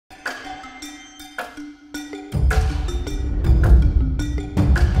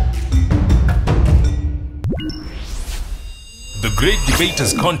Great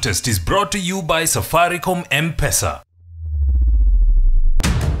Debaters Contest is brought to you by Safaricom M-Pesa.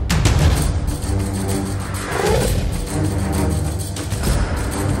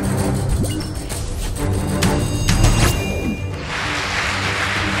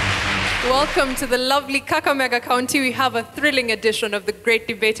 Welcome to the lovely Kakamega County. We have a thrilling edition of the Great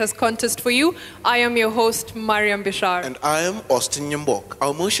Debaters Contest for you. I am your host, Mariam Bishar. And I am Austin Nyambok.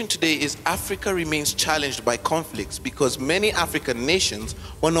 Our motion today is Africa remains challenged by conflicts because many African nations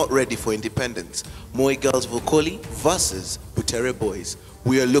were not ready for independence. Moi girls Vokoli versus Butere boys.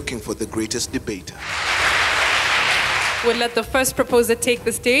 We are looking for the greatest debater. We'll let the first proposer take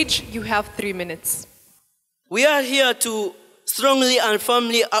the stage. You have 3 minutes. We are here to strongly and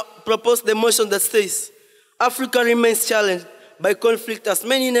firmly propose the motion that says Africa remains challenged by conflict as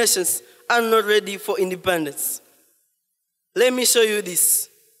many nations are not ready for independence. Let me show you this.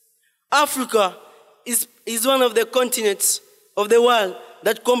 Africa is one of the continents of the world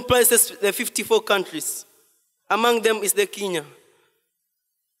that comprises the 54 countries. Among them is the Kenya.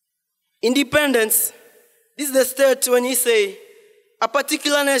 Independence, this is the state when you say a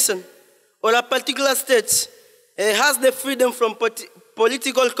particular nation or a particular state has the freedom from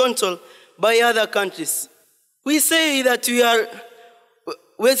political control by other countries. We say that we are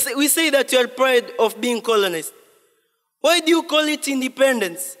proud of being colonized. Why do you call it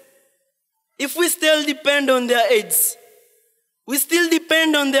independence? If we still depend on their aids, we still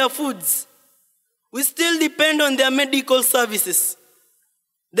depend on their foods, we still depend on their medical services,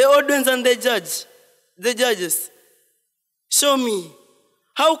 the audience and the judges. Show me,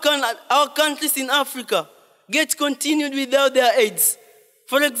 how can our countries in Africa get continued without their aids?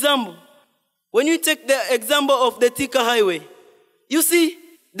 For example, when you take the example of the Thika Highway, you see,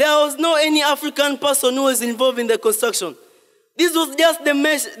 there was no any African person who was involved in the construction. This was just the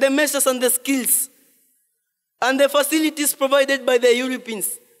measures and the skills and the facilities provided by the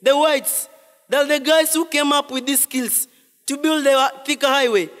Europeans, the whites. They're the guys who came up with these skills to build the Thika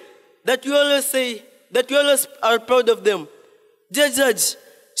Highway that we always say, that we always are proud of them. Judge,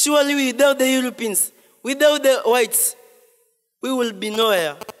 surely without the Europeans, without the whites, we will be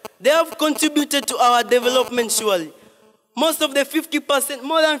nowhere. They have contributed to our development, surely. Most of the 50%,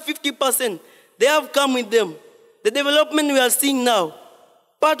 more than 50%, they have come with them. The development we are seeing now,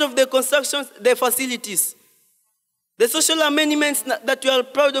 part of the constructions, the facilities, the social amendments that we are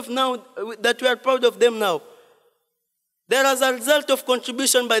proud of now, that we are proud of them now, they're as a result of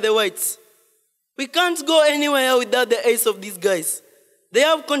contribution by the whites. We can't go anywhere without the aids of these guys. They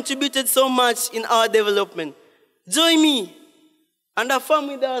have contributed so much in our development. Join me and affirm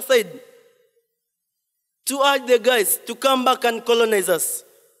with our side to urge the guys to come back and colonize us.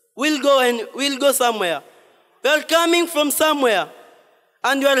 We'll go somewhere. We are coming from somewhere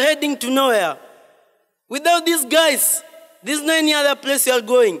and we are heading to nowhere. Without these guys, there's no any other place we are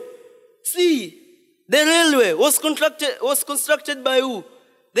going. See, the railway was constructed by who?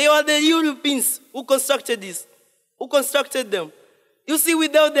 They were the Europeans who constructed this, who constructed them. You see,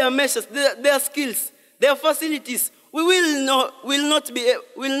 without their measures, their skills, their facilities, we will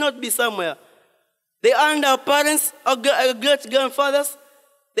not be somewhere. They earned our parents, our great-grandfathers,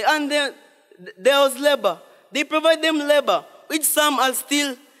 they earned their house labor. They provide them labor, which some are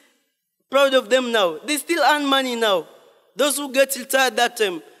still proud of them now. They still earn money now, those who get retired that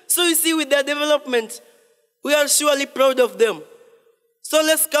time. So you see, with their development, we are surely proud of them. So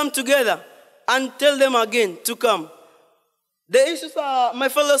let's come together and tell them again to come. The issues my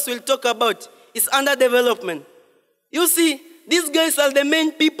fellows will talk about is underdevelopment. You see, these guys are the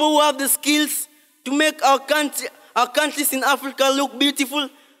main people who have the skills to make our countries in Africa look beautiful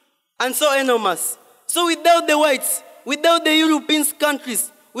and so enormous. So without the whites, without the European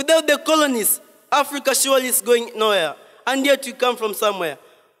countries, without the colonies, Africa surely is going nowhere. And yet we come from somewhere.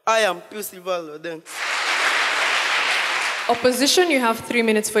 I am Pius Silvalo. Then. Opposition, you have 3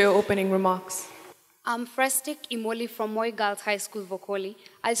 minutes for your opening remarks. I'm Frestic Imoli from Moi Girls High School, Vokoli.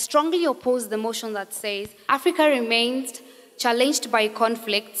 I strongly oppose the motion that says Africa remains challenged by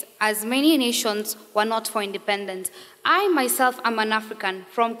conflicts as many nations were not for independence. I myself am an African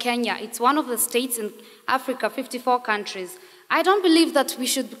from Kenya. It's one of the states in Africa, 54 countries. I don't believe that we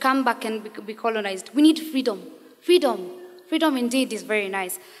should come back and be colonized. We need freedom. Freedom indeed is very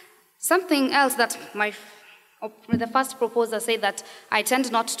nice. Something else that the first proposer said that I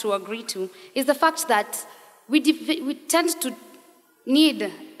tend not to agree to is the fact that we tend to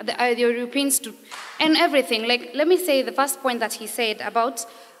need the Europeans to, and everything. Like, let me say the first point that he said about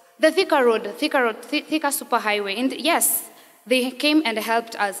the Thika superhighway. And yes, They came and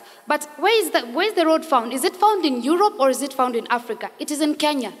helped us. But where is the road found? Is it found in Europe or is it found in Africa? It is in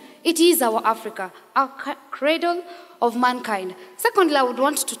Kenya. It is our Africa, our cradle of mankind. Secondly, I would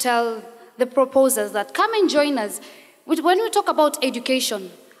want to tell the proposers that come and join us. When we talk about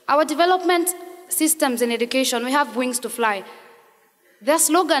education, our development systems in education, we have wings to fly. The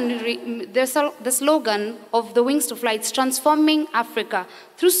slogan of the Wings to Fly is transforming Africa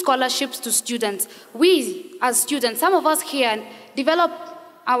through scholarships to students. We, as students, some of us here, develop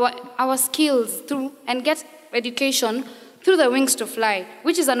our skills through and get education through the Wings to Fly,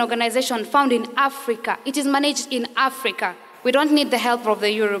 which is an organization found in Africa. It is managed in Africa. We don't need the help of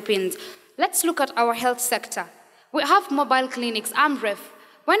the Europeans. Let's look at our health sector. We have mobile clinics, AMREF.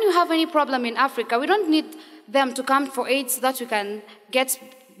 When you have any problem in Africa, we don't need them to come for aid so that we can get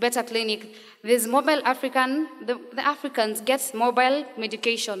better clinic. There's mobile the Africans get mobile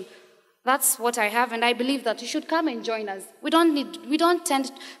medication. That's what I have, and I believe that you should come and join us. We don't need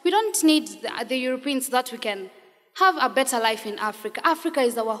the Europeans so that we can have a better life in Africa. Africa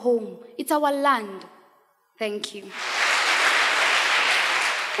is our home. It's our land. Thank you.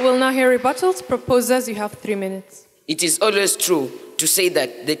 We'll now hear rebuttals. Proposers, you have 3 minutes. It is always true to say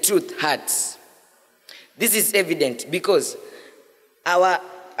that the truth hurts. This is evident because our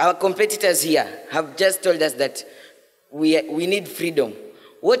competitors here have just told us that we need freedom.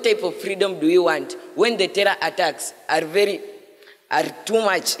 What type of freedom do we want when the terror attacks are too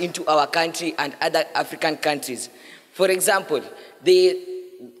much into our country and other African countries? For example,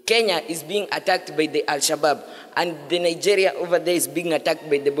 Kenya is being attacked by the Al-Shabaab, and the Nigeria over there is being attacked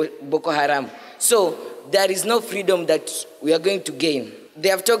by the Boko Haram. So there is no freedom that we are going to gain. They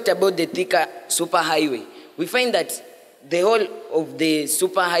have talked about the Thika superhighway. We find that the whole of the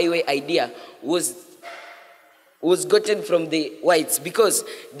superhighway idea was gotten from the whites because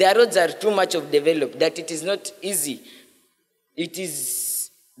their roads are too much developed, that it is not easy.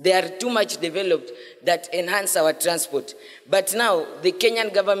 They are too much developed that enhance our transport. But now the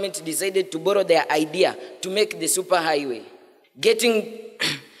Kenyan government decided to borrow their idea to make the superhighway,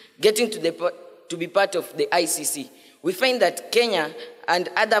 getting to be part of the ICC. We find that Kenya and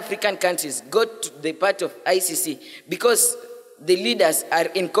other African countries got to the part of ICC because the leaders are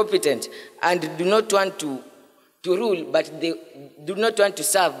incompetent and do not want to rule, but they do not want to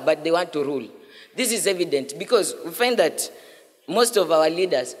serve, but they want to rule. This is evident because we find that most of our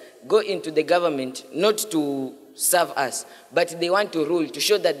leaders go into the government not to serve us, but they want to rule, to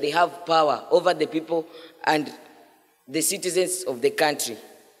show that they have power over the people and the citizens of the country.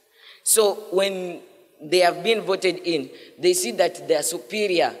 So when they have been voted in, they see that they are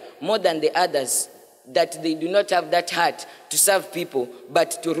superior more than the others, that they do not have that heart to serve people,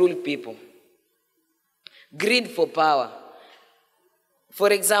 but to rule people. Greed for power.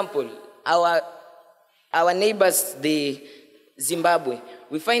 For example, our neighbors, the Zimbabwe,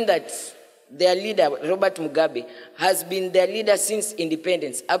 we find that their leader, Robert Mugabe, has been their leader since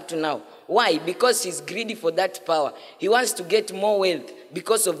independence up to now. Why? Because he's greedy for that power. He wants to get more wealth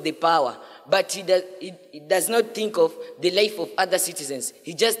because of the power. But he does not think of the life of other citizens.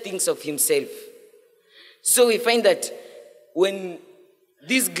 He just thinks of himself. So we find that when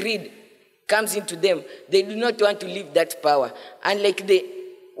this greed comes into them, they do not want to leave that power. Unlike the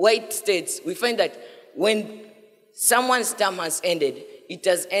white states, we find that when someone's term has ended, it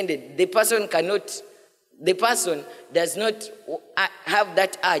has ended. The person does not have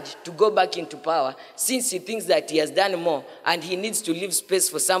that urge to go back into power since he thinks that he has done more and he needs to leave space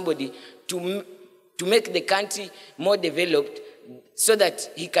for somebody to make the country more developed so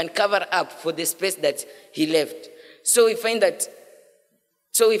that he can cover up for the space that he left. So we find that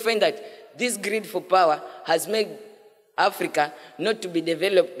this greed for power has made Africa not to be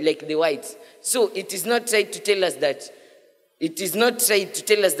developed like the whites. So it is not right to tell us that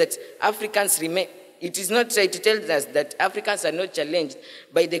Africans remain. It is not right to tell us that Africans are not challenged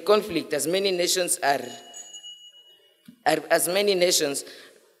by the conflict as many nations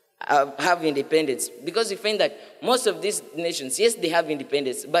have independence. Because we find that most of these nations, yes, they have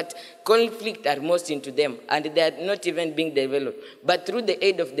independence, but conflict are most into them, and they are not even being developed. But through the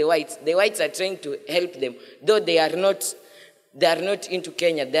aid of the whites are trying to help them, though they are not into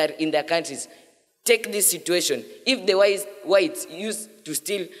Kenya, they are in their countries. Take this situation. If the whites used to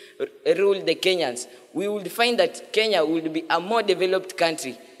still rule the Kenyans, we would find that Kenya would be a more developed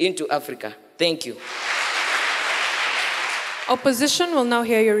country into Africa. Thank you. Opposition will now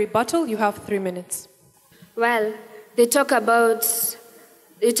hear your rebuttal. You have 3 minutes. Well, they talk about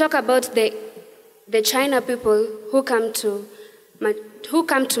the China people who come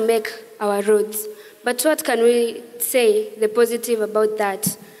to make our roads. But what can we say the positive about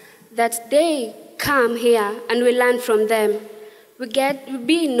that? That they come here and we learn from them. We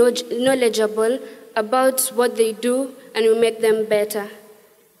be knowledgeable about what they do and we make them better.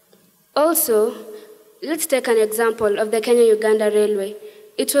 Also, let's take an example of the Kenya-Uganda Railway.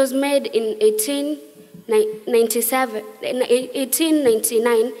 It was made in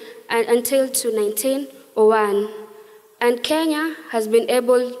 1899 until to 1901. And Kenya has been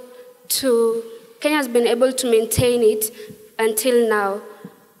able to maintain it until now.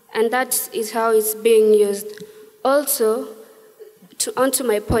 And that is how it's being used. Also, onto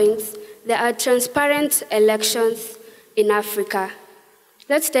my points, there are transparent elections in Africa.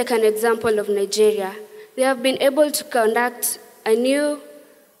 Let's take an example of Nigeria. They have been able to conduct a new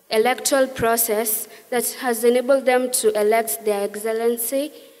electoral process that has enabled them to elect Their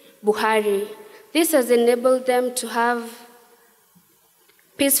Excellency Butere. This has enabled them to have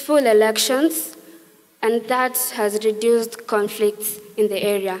peaceful elections, and that has reduced conflicts in the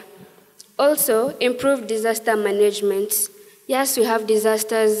area. Also, improved disaster management. Yes, we have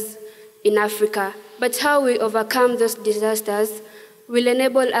disasters in Africa, but how we overcome those disasters will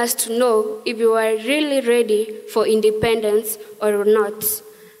enable us to know if we are really ready for independence or not.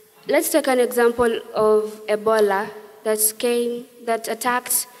 Let's take an example of Ebola that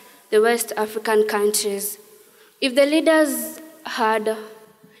attacked the West African countries. If the leaders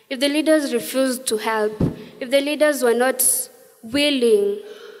refused to help, if the leaders were not willing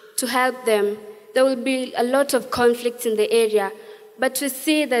to help them, there will be a lot of conflicts in the area. But we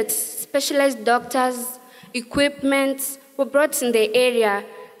see that specialized doctors, equipment were brought in the area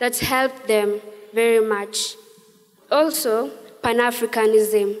that helped them very much. Also,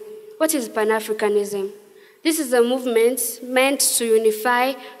 Pan-Africanism. What is Pan-Africanism? This is a movement meant to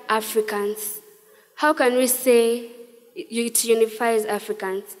unify Africans. How can we say it unifies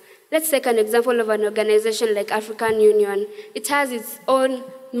Africans? Let's take an example of an organization like African Union. It has its own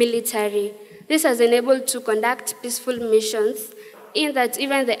military. This has enabled to conduct peaceful missions in that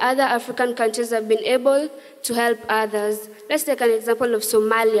even the other African countries have been able to help others. Let's take an example of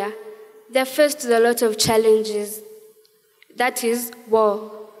Somalia. They're faced with a lot of challenges. That is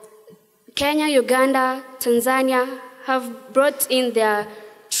war. Kenya, Uganda, Tanzania have brought in their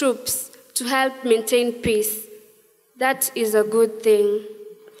troops to help maintain peace. That is a good thing.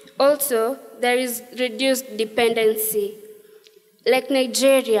 Also, there is reduced dependency. Like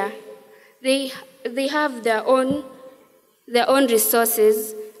Nigeria, they have their own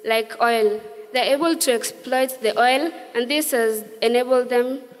resources, like oil. They're able to exploit the oil, and this has enabled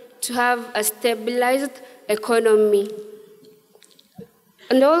them to have a stabilized economy.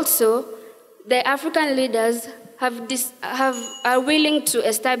 And also, the African leaders are willing to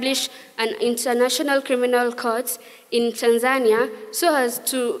establish an international criminal court in Tanzania so as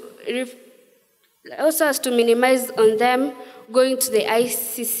to minimize on them going to the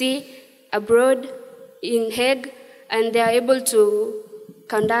ICC abroad in Hague, and they are able to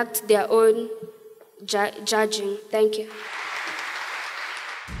conduct their own judging. Thank you.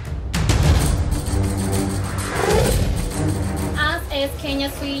 Us as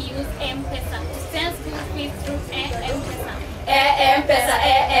Kenyans, we use M-Pesa to send school fees through M-Pesa. M-Pesa,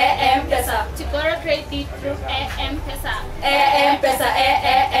 M-Pesa. To borrow credit through M-Pesa. M-Pesa,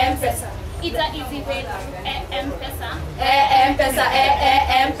 M-Pesa. It's an easy way through M-Pesa. M-Pesa,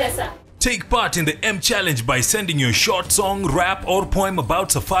 M-Pesa. Take part in the M Challenge by sending your short song, rap or poem about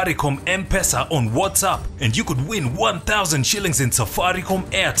Safaricom M-Pesa on WhatsApp, and you could win 1,000 shillings in Safaricom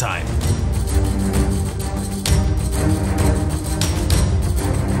airtime.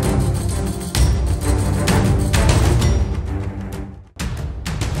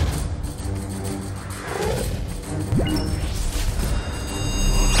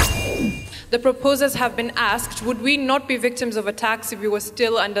 The proposers have been asked, would we not be victims of attacks if we were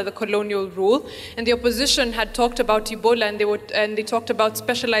still under the colonial rule? And the opposition had talked about Ebola, and they talked about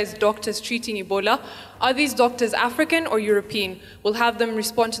specialized doctors treating Ebola. Are these doctors African or European? We'll have them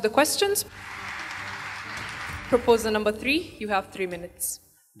respond to the questions. Proposer number 3, you have 3 minutes.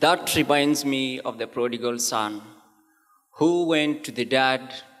 That reminds me of the prodigal son who went to the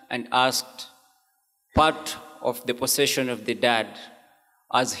dad and asked part of the possession of the dad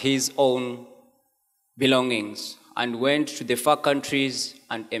as his own belongings and went to the far countries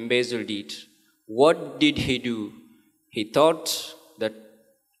and embezzled it. What did he do? He thought that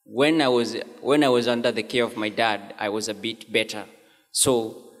when I was under the care of my dad, I was a bit better.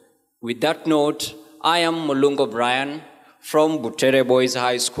 So with that note, I am Mulungo Brian from Butere Boys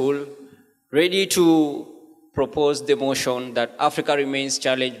High School, ready to propose the motion that Africa remains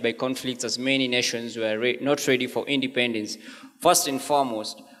challenged by conflicts as many nations were not ready for independence. First and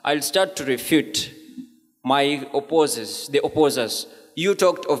foremost, I'll start to refute my opposers, the opposers. You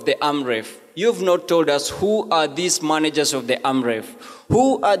talked of the AMREF. you've not told us who are these managers of the AMREF,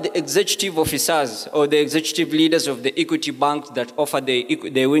 who are the executive officers or the executive leaders of the Equity Bank that offer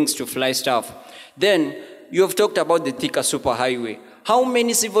the wings to fly staff. Then you have talked about the Thika Superhighway. How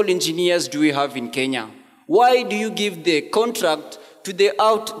many civil engineers do we have in Kenya? Why do you give the contract to the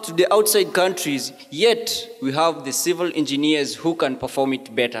outside countries, yet we have the civil engineers who can perform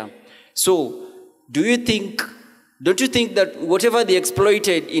it better? So, don't you think that whatever they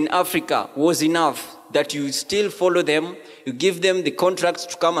exploited in Africa was enough, that you still follow them, you give them the contracts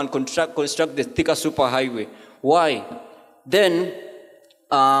to come and construct the Thika Superhighway? Why? Then,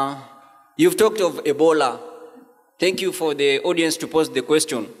 you've talked of Ebola. Thank you for the audience to pose the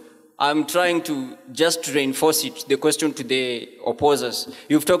question. I'm trying to just reinforce it, the question to the opposers.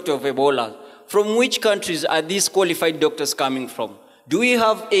 You've talked of Ebola. From which countries are these qualified doctors coming from? Do we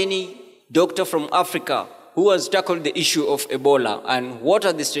have any doctor from Africa who has tackled the issue of Ebola? And what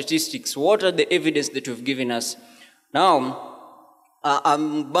are the statistics? What are the evidence that you've given us? Now,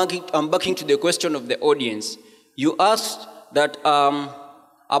 I'm backing to the question of the audience. You asked that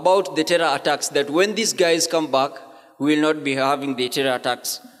about the terror attacks, that when these guys come back, we will not be having the terror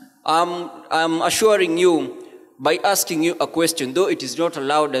attacks. I'm assuring you by asking you a question, though it is not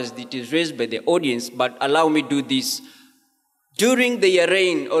allowed as it is raised by the audience, but allow me to do this. During the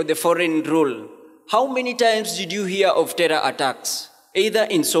reign or the foreign rule, how many times did you hear of terror attacks, either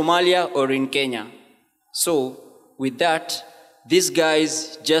in Somalia or in Kenya? So, with that, these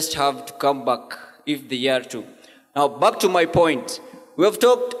guys just have to come back if they are to. Now, back to my point. We have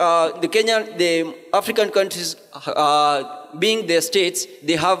talked, the African countries, being their states,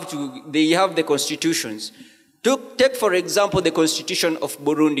 they have the constitutions. Take, for example, the constitution of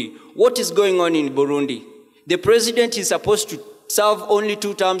Burundi. What is going on in Burundi? The president is supposed to serve only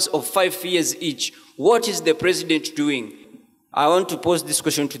 2 terms of 5 years each. What is the president doing? I want to pose this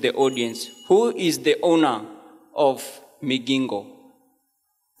question to the audience. Who is the owner of Migingo?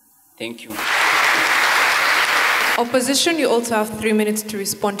 Thank you. Opposition, you also have 3 minutes to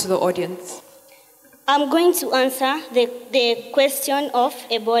respond to the audience. I'm going to answer the question of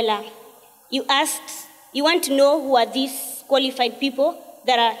Ebola. You asked, you want to know who are these qualified people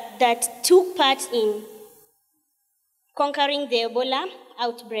that took part in conquering the Ebola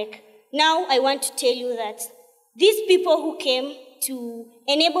outbreak. Now I want to tell you that these people who came to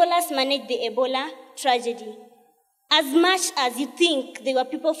enable us manage the Ebola tragedy, as much as you think they were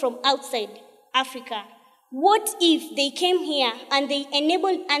people from outside Africa, what if they came here and they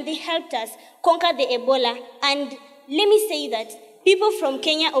enabled and they helped us conquer the Ebola? And let me say that people from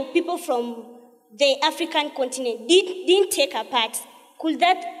Kenya or people from the African continent didn't take a part. Could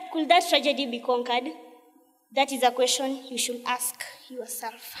that tragedy be conquered? That is a question you should ask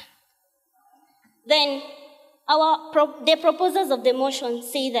yourself. Then the proposers of the motion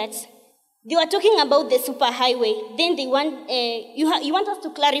say that they were talking about the superhighway. Then they want you want us to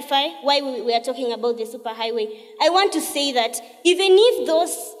clarify why we are talking about the superhighway. I want to say that even if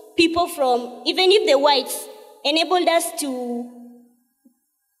the whites enabled us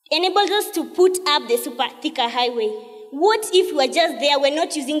to put up the super thicker highway, what if we are just there, we're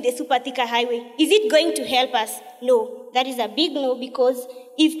not using the super thicker highway? Is it going to help us? No, that is a big no, because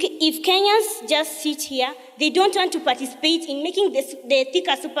if Kenyans just sit here, they don't want to participate in making the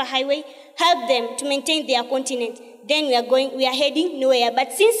thicker super highway help them to maintain their continent, then we are heading nowhere.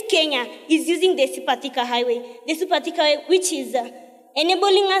 But since Kenya is using the super thicker highway, which is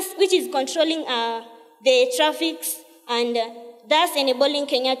enabling us, which is controlling the traffics and thus enabling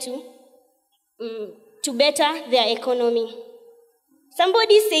Kenya to better their economy.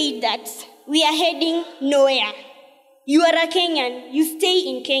 Somebody said that we are heading nowhere. You are a Kenyan, you stay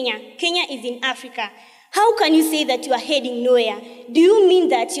in Kenya. Kenya is in Africa. How can you say that you are heading nowhere? Do you mean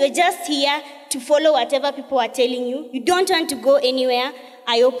that you're just here to follow whatever people are telling you? You don't want to go anywhere?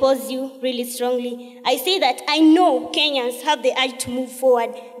 I oppose you really strongly. I say that I know Kenyans have the urge to move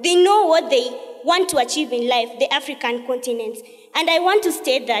forward. They know what they want to achieve in life, the African continent. And I want to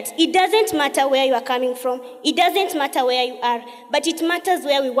state that it doesn't matter where you are coming from, it doesn't matter where you are, but it matters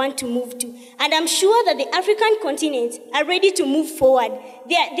where we want to move to. And I'm sure that the African continent are ready to move forward.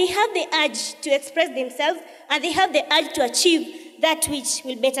 They have the urge to express themselves, and they have the urge to achieve that which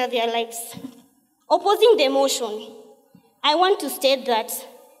will better their lives. Opposing the motion, I want to state that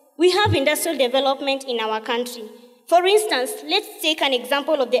we have industrial development in our country. For instance, let's take an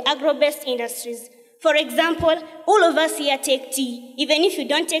example of the agro-based industries. For example, all of us here take tea. Even if you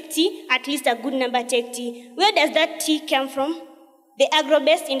don't take tea, at least a good number take tea. Where does that tea come from? The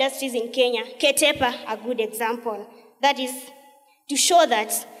agro-based industries in Kenya. Ketepa, a good example. That is to show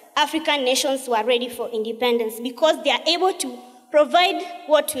that African nations were ready for independence because they are able to provide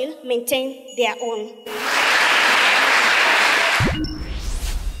what will maintain their own.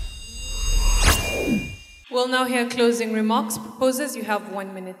 We'll now hear closing remarks. Proposers, you have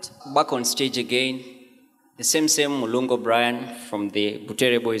 1 minute. Back on stage again, the same Mulungo Brian from the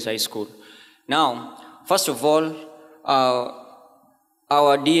Butere Boys High School. Now, first of all,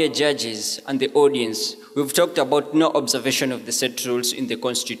 our dear judges and the audience, we've talked about no observation of the set rules in the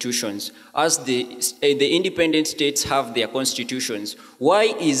constitutions. As the independent states have their constitutions, why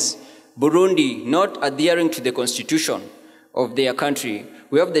is Burundi not adhering to the constitution of their country?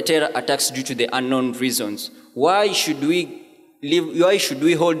 We have the terror attacks due to the unknown reasons. Why should we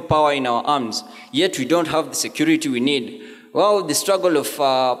hold power in our arms, yet we don't have the security we need? Well, the struggle of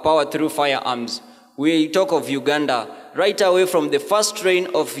power through firearms. We talk of Uganda, right away from the first reign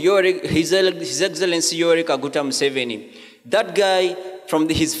of His Excellency Yoweri Kaguta Museveni. That guy, from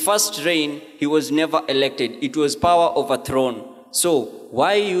his first reign, he was never elected. It was power overthrown. So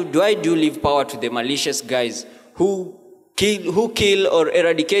why do leave power to the malicious guys who kill or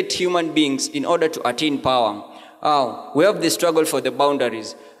eradicate human beings in order to attain power? We have the struggle for the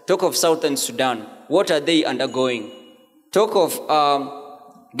boundaries. Talk of Southern Sudan. What are they undergoing? Talk of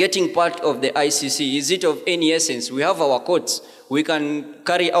getting part of the ICC. Is it of any essence? We have our courts. We can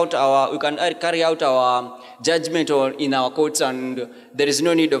carry out our judgment in our courts, and there is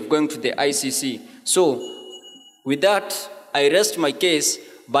no need of going to the ICC. So, with that, I rest my case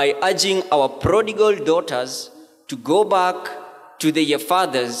by urging our prodigal daughters to go back to their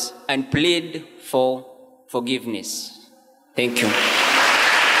fathers and plead for forgiveness. Thank you.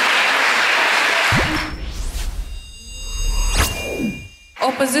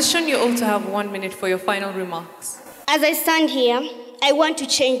 Opposition, you also have 1 minute for your final remarks. As I stand here, I want to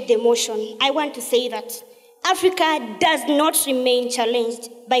change the motion. I want to say that Africa does not remain challenged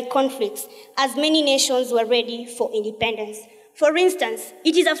by conflicts, as many nations were ready for independence. For instance,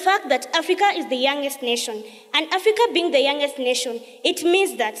 it is a fact that Africa is the youngest nation, and Africa being the youngest nation, it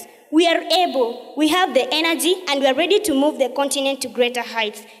means that we are able, we have the energy, and we are ready to move the continent to greater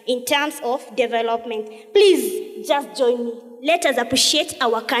heights in terms of development. Please, just join me. Let us appreciate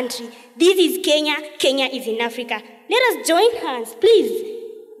our country. This is Kenya. Kenya is in Africa. Let us join hands. Please,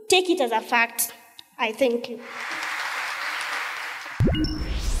 take it as a fact. I thank you.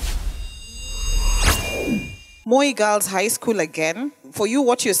 Moi Girls High School again. For you,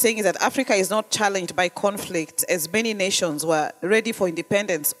 what you're saying is that Africa is not challenged by conflict as many nations were ready for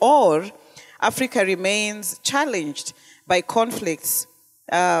independence, or Africa remains challenged by conflicts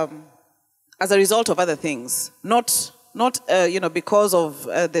as a result of other things, not because of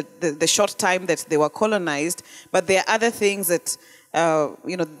the short time that they were colonized, but there are other things that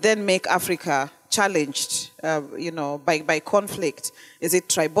then make Africa challenged by conflict. Is it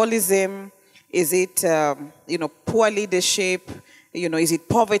tribalism? Is it poor leadership? Is it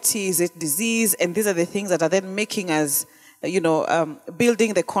poverty? Is it disease? And these are the things that are then making us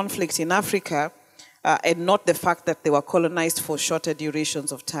building the conflict in Africa, and not the fact that they were colonized for shorter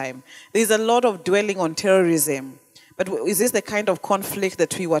durations of time. There's a lot of dwelling on terrorism. But is this the kind of conflict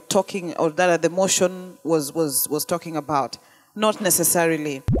that we were talking, or that the motion was talking about? Not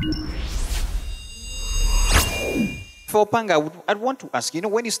necessarily. For Panga, I'd want to ask,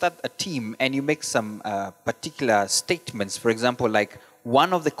 when you start a team and you make some particular statements, for example, like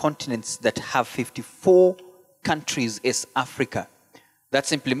one of the continents that have 54 countries is Africa. That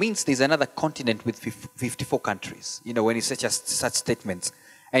simply means there's another continent with 54 countries, when you say such statements.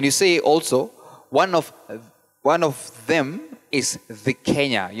 And you say also, one of them is the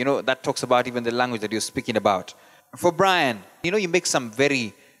Kenya, that talks about even the language that you're speaking about. For Brian, you make some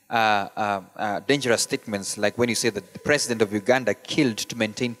very dangerous statements, like when you say that the president of Uganda killed to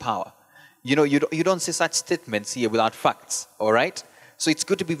maintain power. You don't say such statements here without facts, all right? So it's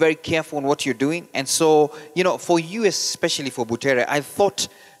good to be very careful on what you're doing. And so, for you, especially for Butere, I thought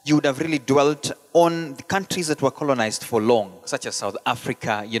you would have really dwelt on the countries that were colonized for long, such as South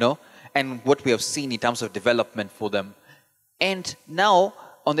Africa, and what we have seen in terms of development for them. And now,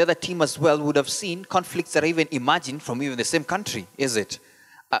 on the other team as well, would have seen conflicts that are even emerging from even the same country, is it?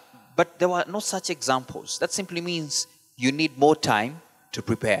 But there were no such examples. That simply means you need more time to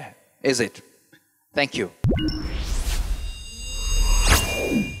prepare, is it? Thank you.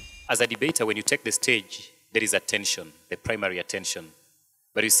 As a debater, when you take the stage, there is attention, the primary attention.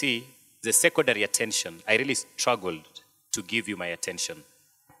 But you see, the secondary attention, I really struggled to give you my attention.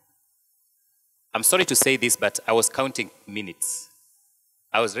 I'm sorry to say this, but I was counting minutes.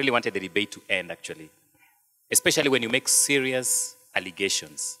 I really wanted the debate to end, actually. Especially when you make serious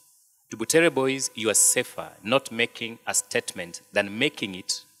allegations. To Butere boys, you are safer not making a statement than making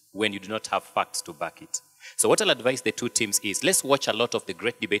it when you do not have facts to back it. So what I'll advise the two teams is, let's watch a lot of the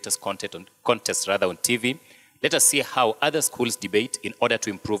Great Debaters contests on TV. Let us see how other schools debate in order to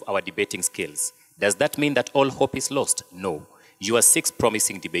improve our debating skills. Does that mean that all hope is lost? No. You are 6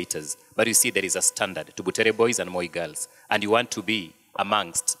 promising debaters, but you see there is a standard to Butere boys and Moi girls, and you want to be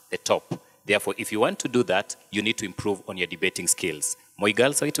amongst the top. Therefore, if you want to do that, you need to improve on your debating skills. Moi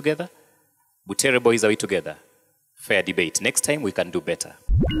girls, are we together? Butere boys, are we together? Fair debate. Next time, we can do better.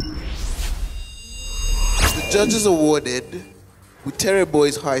 The judges awarded Butere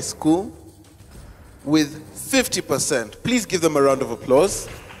Boys High School with 50%. Please give them a round of applause.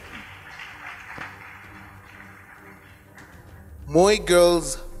 Moi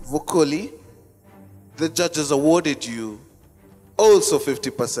Girls Vokoli, the judges awarded you also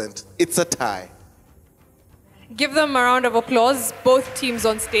 50%. It's a tie. Give them a round of applause, both teams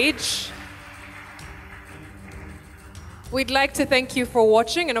on stage. We'd like to thank you for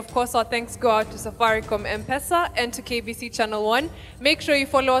watching, and of course our thanks go out to Safaricom M-Pesa and to KBC Channel 1. Make sure you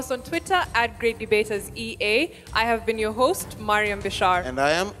follow us on Twitter at Great Debaters EA. I have been your host, Mariam Bishar. And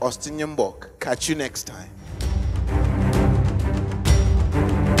I am Austin Nyambok. Catch you next time.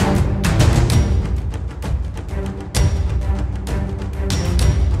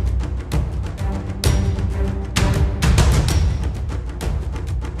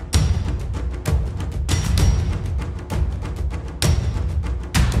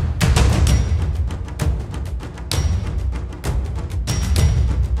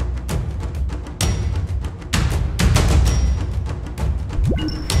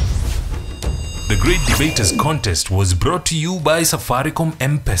 The Great Debaters Contest was brought to you by Safaricom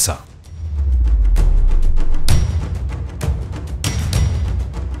M-Pesa.